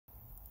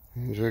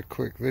Here's a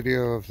quick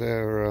video of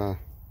their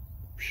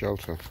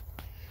shelter.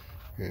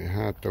 It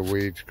had the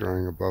weeds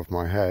growing above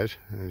my head,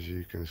 as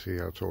you can see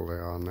how tall they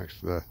are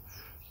next to the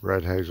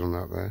red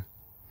hazelnut there.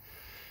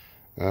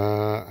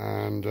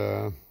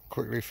 And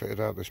quickly fitted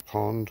out this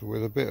pond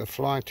with a bit of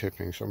fly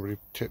tipping. Somebody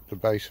tipped the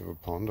base of a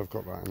pond. I've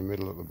got that in the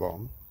middle at the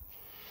bottom.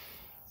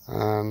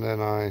 And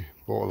then I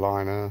bought a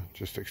liner,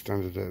 just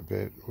extended it a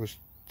bit. It was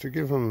to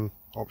give them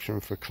option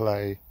for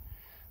clay,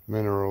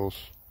 minerals,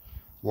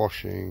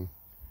 washing,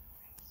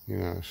 you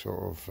know,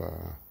 sort of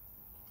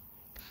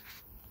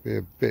be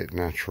a bit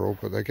natural,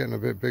 but they're getting a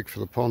bit big for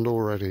the pond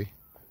already.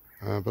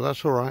 But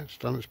that's all right, it's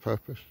done its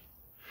purpose.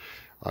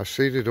 I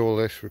seeded all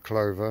this with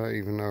clover,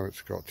 even though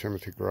it's got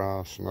Timothy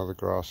grass and other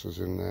grasses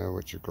in there,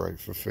 which are great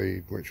for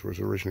feed, which was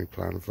originally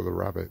planned for the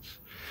rabbits.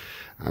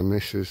 And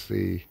this is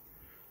the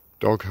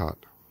dog hut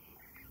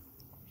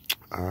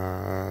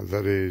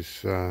that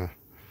is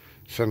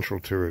central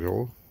to it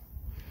all.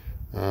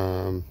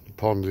 The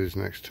pond is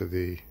next to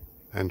the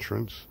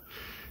entrance.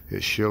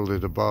 It's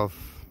shielded above,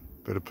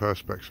 bit of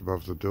perspex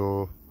above the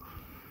door,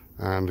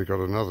 and we've got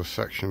another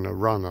section, a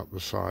run up the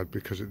side,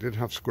 because it did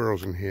have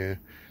squirrels in here.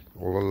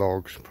 All the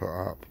logs put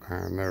up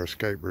and their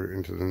escape route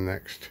into the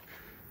next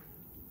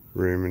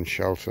room and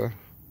shelter.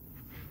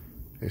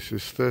 This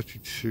is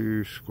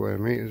 32 square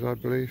meters, I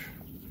believe.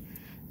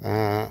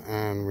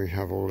 And we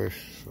have all this.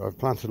 I've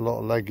planted a lot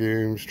of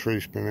legumes, tree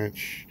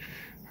spinach,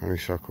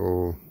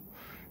 honeysuckle,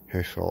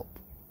 hyssop,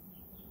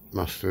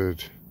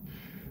 mustard,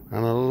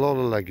 and a lot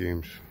of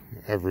legumes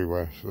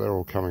everywhere. So they're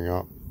all coming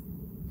up,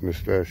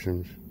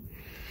 nasturtiums.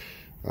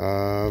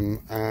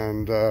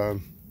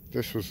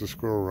 This was the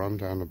squirrel run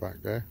down the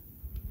back there,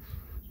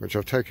 which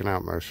I've taken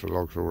out most of the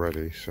logs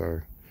already.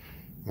 So,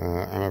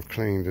 and I've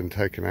cleaned and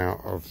taken out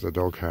of the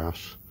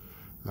doghouse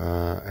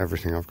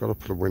everything. I've got to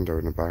put a window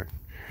in the back,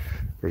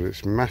 but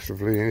it's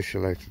massively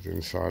insulated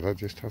inside. I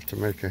just have to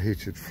make a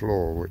heated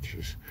floor, which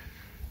is,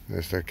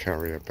 there's their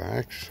carrier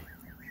bags.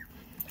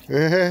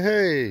 Hey, hey,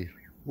 hey!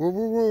 Whoa,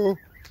 whoa, whoa!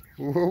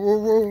 Whoa, whoa,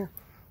 whoa!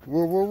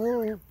 Whoa, whoa,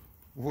 whoa!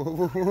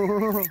 Whoa,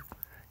 whoa, whoa!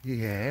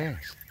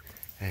 Yes.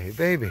 Hey,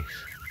 babies.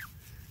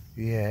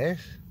 Yes.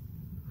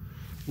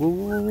 Whoa,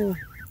 whoa, whoa.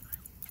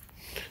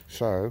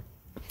 So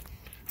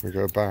we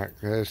go back.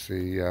 There's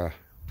the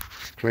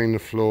clean the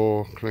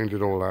floor, cleaned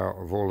it all out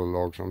of all the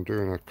logs. I'm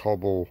doing a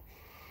cobble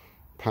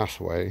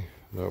pathway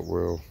that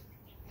will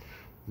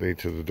lead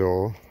to the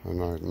door,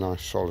 and a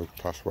nice solid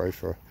pathway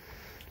for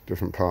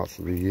different parts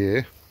of the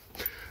year.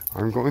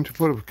 I'm going to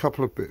put a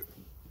couple of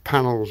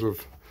panels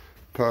of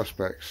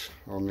perspex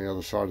on the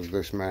other side of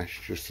this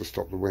mesh just to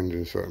stop the wind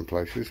in certain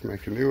places.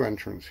 Make a new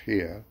entrance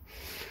here,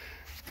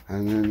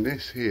 and then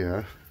this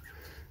here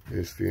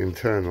is the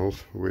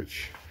internals,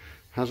 which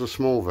has a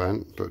small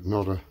vent but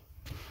not a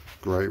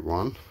great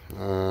one.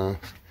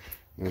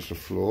 There's the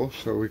floor,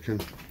 so we can,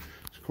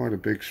 it's quite a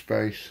big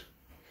space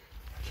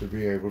to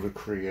be able to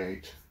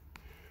create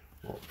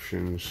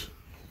options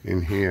in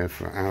here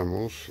for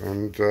animals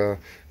and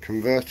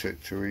convert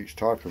it to each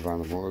type of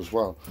animal as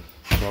well.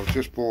 So I've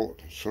just bought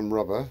some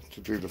rubber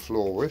to do the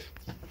floor with,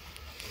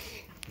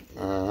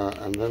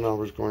 and then I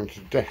was going to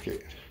deck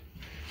it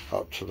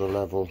up to the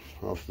level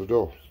of the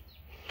door,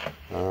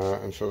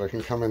 and so they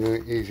can come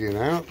in easy and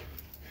out.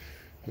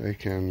 They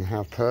can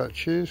have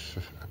perches,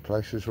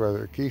 places where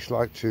the geese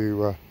like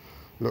to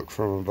look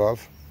from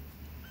above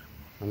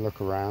and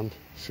look around,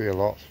 see a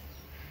lot,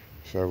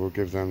 so we'll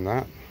give them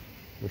that.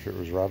 If it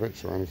was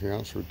rabbits or anything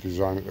else, we'd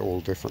design it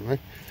all differently.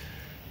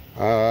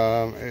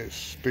 It's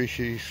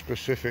species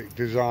specific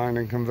design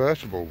and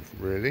convertible,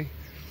 really.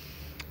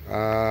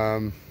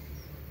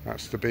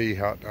 That's the bee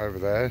hut over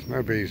there. There's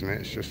no bees in it,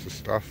 it's just the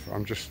stuff.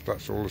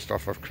 That's all the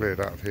stuff I've cleared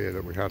out of here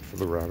that we had for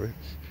the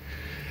rabbits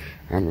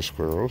and the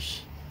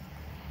squirrels.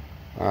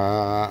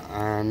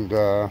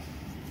 There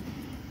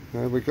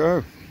we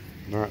go.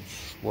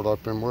 That's what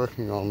I've been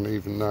working on,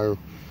 even though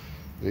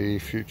the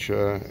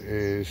future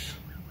is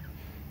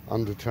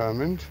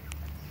undetermined.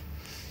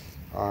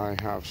 I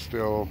have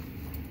still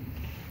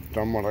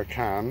done what I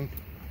can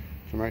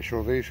to make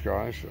sure these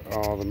guys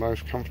are the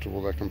most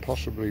comfortable they can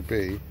possibly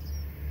be,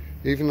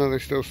 even though they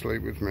still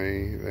sleep with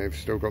me. They've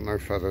still got no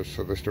feathers,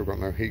 so they've still got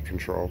no heat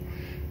control.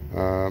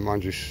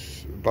 Mind you,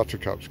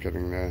 Buttercup's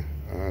getting there.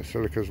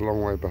 Silica's a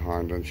long way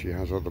behind and she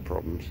has other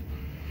problems.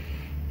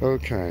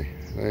 Okay,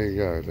 there you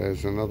go.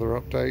 There's another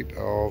update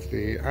of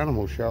the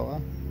animal shelter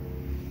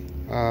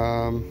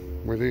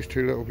with these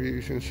two little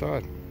beauties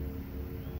inside.